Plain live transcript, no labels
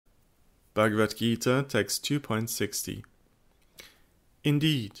Bhagavad Gita, text 2.60.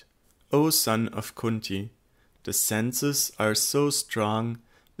 Indeed, O son of Kunti, the senses are so strong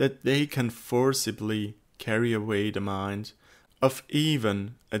that they can forcibly carry away the mind of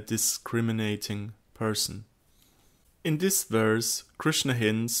even a discriminating person. In this verse, Krischna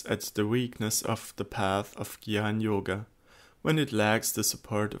hints at the weakness of the path of Jnana Yoga when it lacks the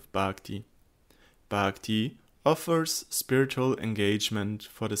support of Bhakti. Bhakti offers spiritual engagement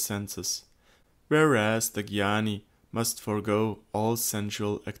for the senses, whereas the Jnani must forego all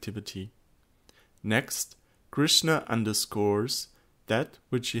sensual activity. Next, Krischna underscores that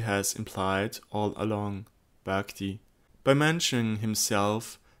which he has implied all along, Bhakti, by mentioning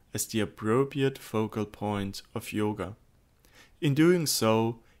himself as the appropriate focal point of yoga. In doing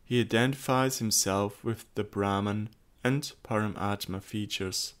so, he identifies himself with the Brahman and Paramatma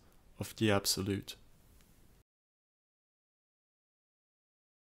features of the Absolute.